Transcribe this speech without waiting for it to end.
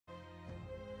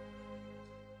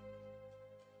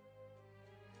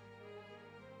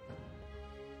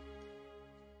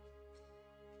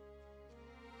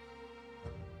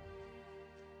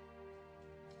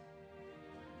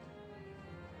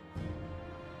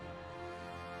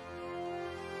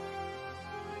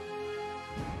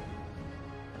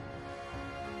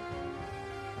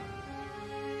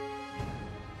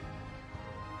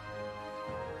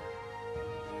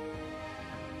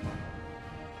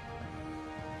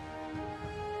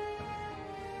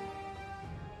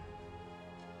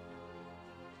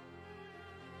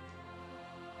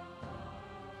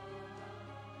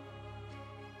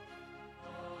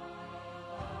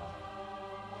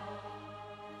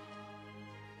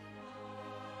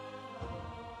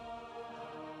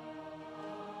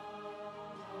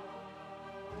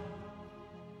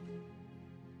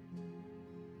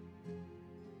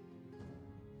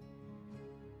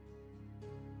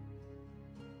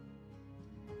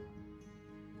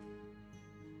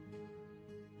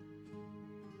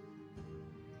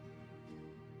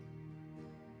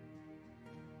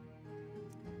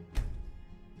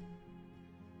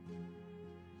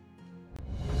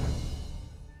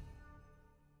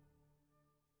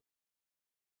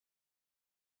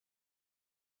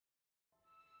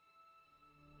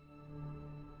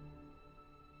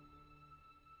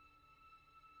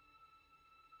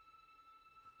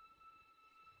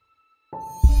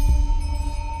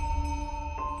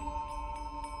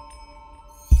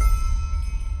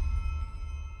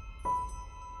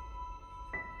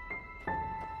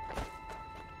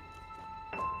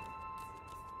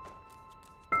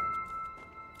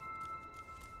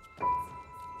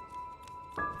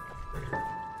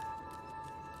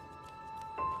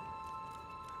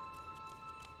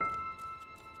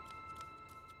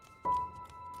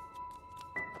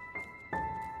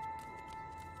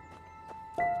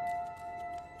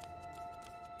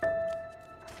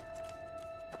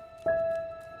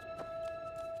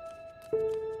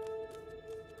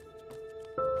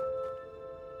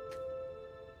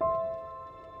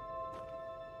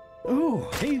Oh,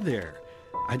 hey there.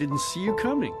 I didn't see you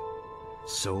coming.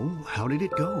 So, how did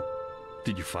it go?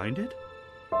 Did you find it?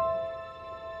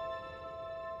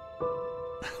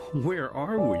 Where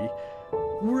are we?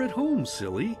 We're at home,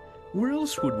 silly. Where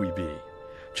else would we be?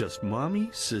 Just Mommy,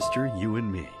 sister, you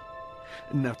and me.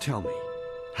 Now tell me,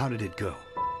 how did it go?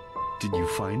 Did you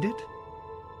find it?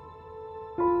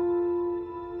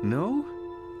 No?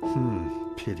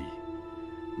 Pity.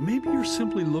 Maybe you're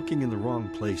simply looking in the wrong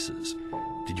places.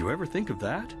 Did you ever think of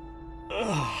that?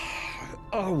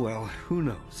 Oh well, who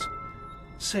knows?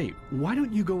 Say, why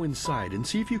don't you go inside and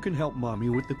see if you can help Mommy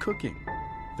with the cooking?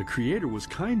 The Creator was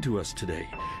kind to us today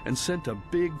and sent a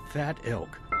big fat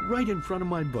elk right in front of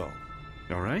my bow.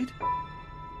 All right?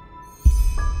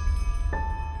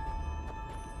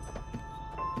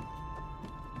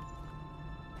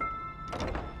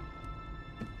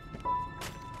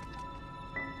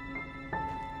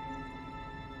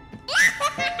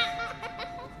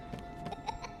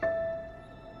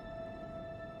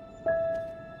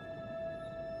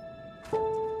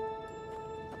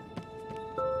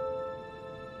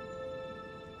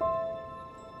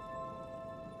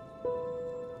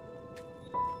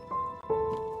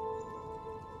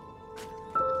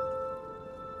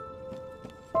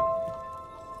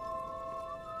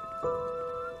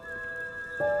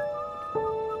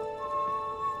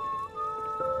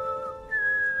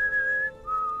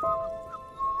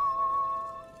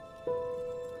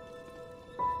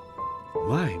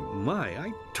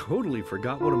 I totally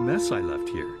forgot what a mess I left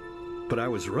here. But I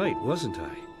was right, wasn't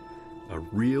I? A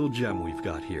real gem we've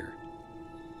got here.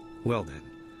 Well then,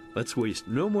 let's waste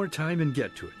no more time and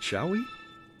get to it, shall we?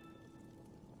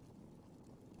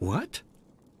 What?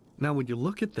 Now would you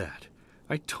look at that?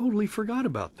 I totally forgot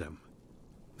about them.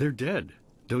 They're dead,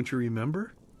 don't you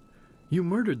remember? You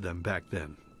murdered them back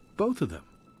then, both of them.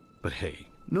 But hey,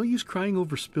 no use crying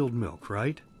over spilled milk,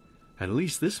 right? At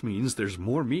least this means there's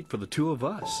more meat for the two of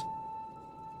us.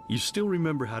 You still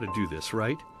remember how to do this,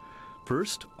 right?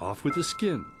 First, off with the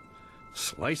skin.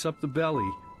 Slice up the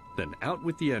belly, then out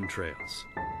with the entrails.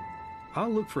 I'll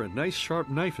look for a nice sharp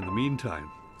knife in the meantime,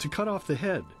 to cut off the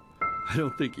head. I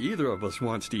don't think either of us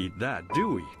wants to eat that,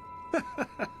 do we?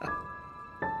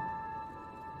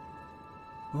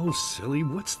 Oh, silly,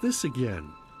 what's this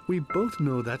again? We both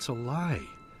know that's a lie.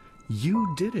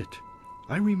 You did it.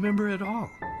 I remember it all.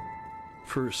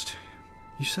 First,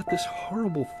 you set this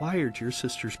horrible fire to your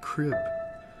sister's crib.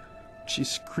 She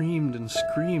screamed and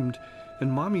screamed,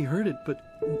 and Mommy heard it, but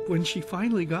when she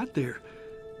finally got there,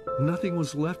 nothing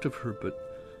was left of her but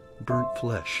burnt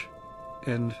flesh.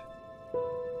 And,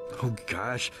 oh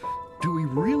gosh, do we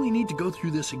really need to go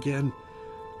through this again?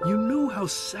 You know how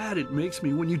sad it makes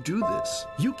me when you do this.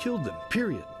 You killed them,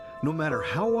 period. No matter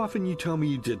how often you tell me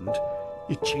you didn't,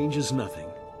 it changes nothing.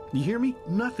 You hear me?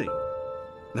 Nothing.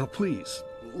 Now please,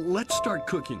 let's start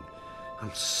cooking.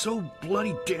 I'm so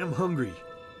bloody damn hungry.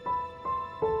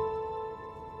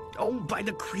 Oh, by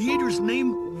the Creator's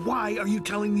name, why are you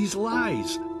telling these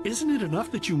lies? Isn't it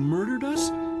enough that you murdered us?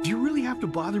 Do you really have to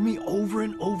bother me over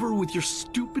and over with your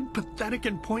stupid, pathetic,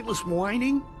 and pointless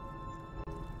whining?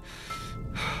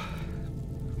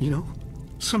 You know,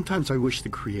 sometimes I wish the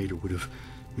Creator would have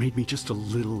made me just a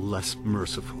little less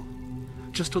merciful.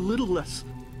 Just a little less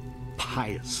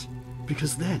pious.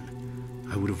 Because then,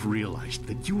 I would have realized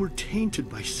that you were tainted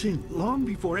by sin long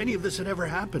before any of this had ever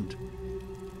happened.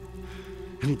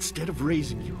 And instead of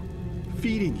raising you,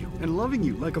 feeding you, and loving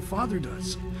you like a father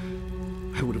does,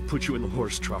 I would have put you in the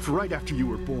horse trough right after you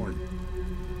were born.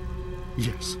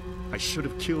 Yes, I should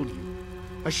have killed you.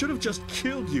 I should have just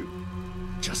killed you.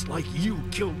 Just like you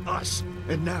killed us.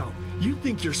 And now, you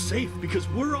think you're safe because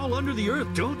we're all under the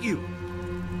earth, don't you?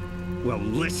 Well,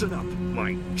 listen up,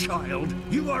 my child.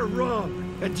 You are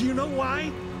wrong. And do you know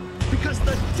why? Because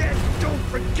the dead don't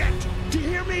forget. Do you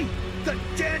hear me? The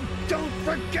dead don't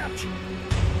forget.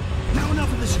 Now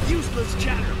enough of this useless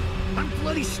chatter. I'm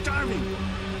bloody starving.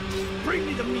 Bring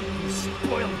me the meat, you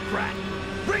spoiled brat.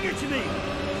 Bring it to me.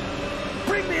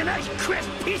 Bring me a nice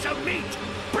crisp piece of meat.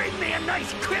 Bring me a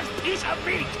nice crisp piece of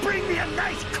meat. Bring me a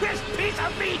nice crisp piece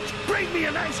of meat. Bring me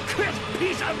a nice crisp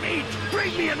piece of meat.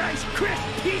 Bring me a nice crisp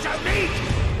piece of meat.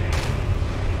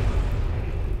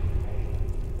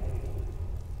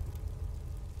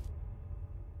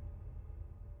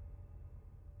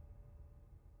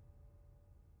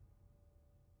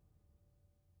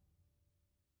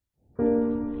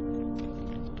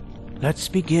 Let's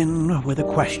begin with a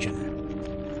question.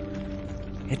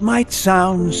 It might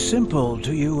sound simple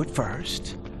to you at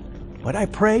first, but I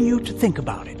pray you to think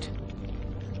about it.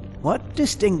 What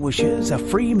distinguishes a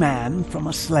free man from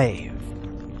a slave?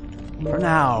 For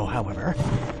now, however,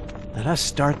 let us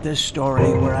start this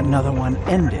story where another one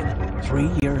ended 3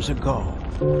 years ago,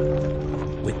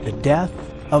 with the death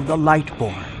of the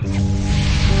Lightborn.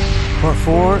 For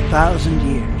 4,000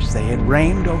 years they had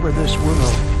reigned over this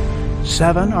world,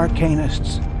 7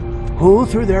 arcanists who,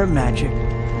 through their magic,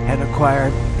 had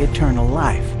acquired eternal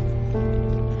life.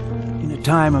 In a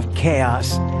time of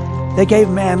chaos, they gave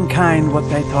mankind what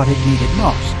they thought it needed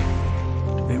most,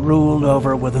 to be ruled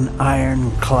over with an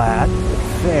ironclad,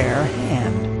 fair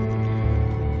hand.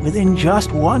 Within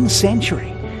just 1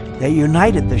 century, they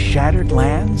united the shattered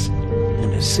lands,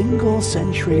 and a single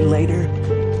century later,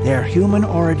 their human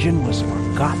origin was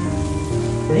forgotten.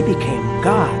 They became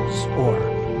gods, or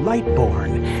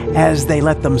Lightborn, as they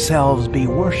let themselves be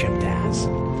worshipped as.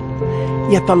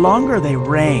 Yet the longer they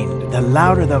reigned, the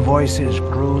louder the voices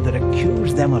grew that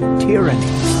accused them of tyranny,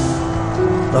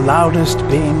 the loudest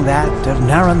being that of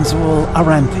Naranzul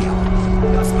Aranthiel.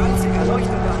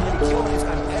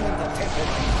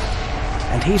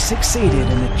 And he succeeded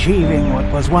in achieving what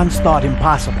was once thought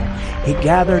impossible. He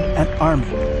gathered an army,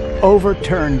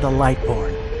 overturned the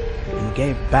Lightborn, and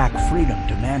gave back freedom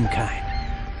to mankind.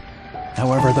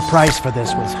 However, the price for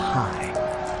this was high,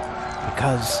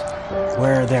 because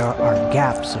where there are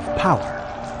gaps of power,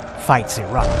 fights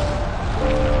erupt.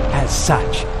 As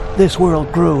such, this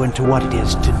world grew into what it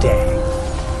is today,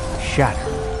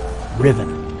 shattered, riven,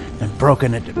 and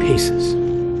broken into pieces.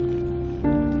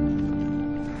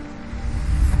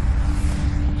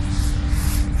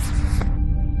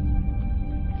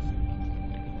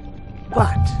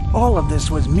 But all of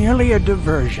this was merely a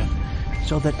diversion,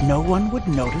 so that no one would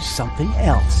notice something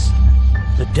else.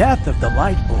 The death of the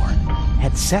Lightborn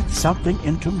had set something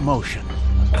into motion,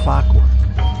 a clockwork,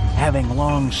 having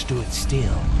long stood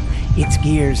still. Its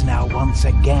gears now once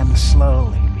again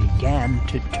slowly began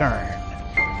to turn.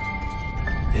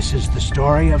 This is the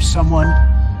story of someone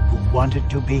who wanted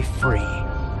to be free.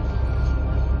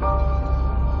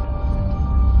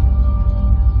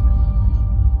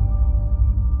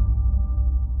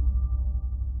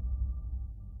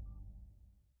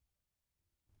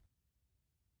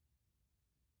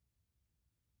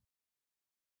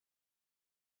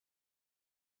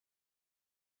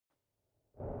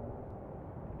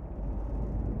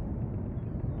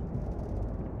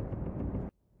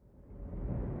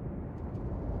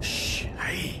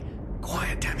 Hey,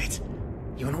 quiet, damn it.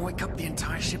 You wanna wake up the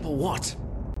entire ship or what?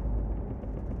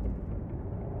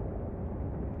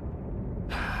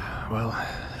 Well,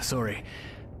 sorry.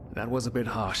 That was a bit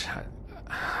harsh.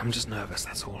 I'm just nervous,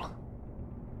 that's all.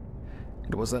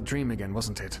 It was that dream again,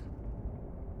 wasn't it?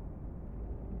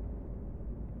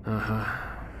 Uh-huh.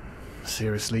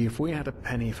 Seriously, if we had a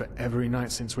penny for every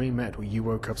night since we met where you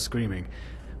woke up screaming,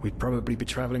 we'd probably be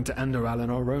traveling to Endreal in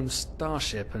our own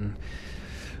starship and...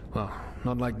 well,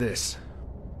 not like this.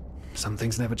 Some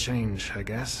things never change, I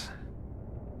guess.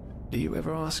 Do you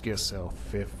ever ask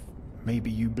yourself if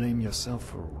maybe you blame yourself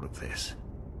for all of this?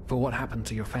 For what happened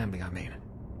to your family, I mean?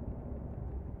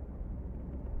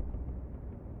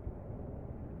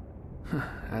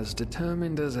 As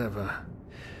determined as ever.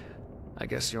 I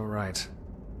guess you're right.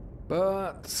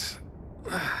 But...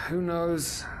 who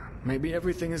knows? Maybe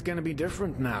everything is gonna be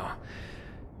different now.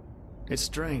 It's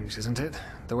strange, isn't it?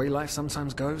 The way life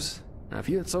sometimes goes. Now, if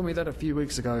you had told me that a few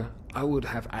weeks ago, I would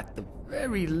have at the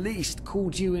very least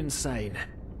called you insane.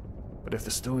 But if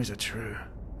the stories are true,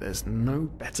 there's no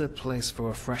better place for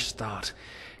a fresh start.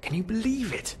 Can you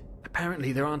believe it?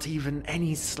 Apparently there aren't even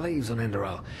any slaves on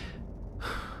Endreal.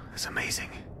 It's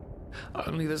amazing.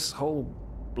 Only this whole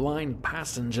blind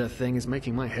passenger thing is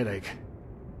making my head ache.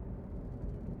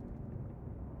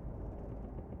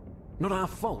 Not our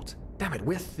fault. Damn it,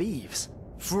 we're thieves.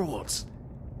 Frauds.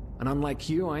 And unlike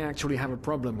you, I actually have a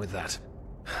problem with that.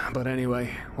 But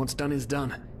anyway, what's done is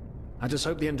done. I just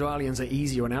hope the Endralians are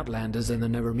easier on Outlanders than the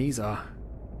Neramis are.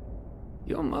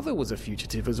 Your mother was a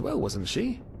fugitive as well, wasn't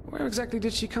she? Where exactly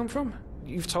did she come from?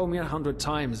 You've told me 100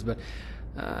 times, but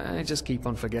I just keep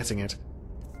on forgetting it.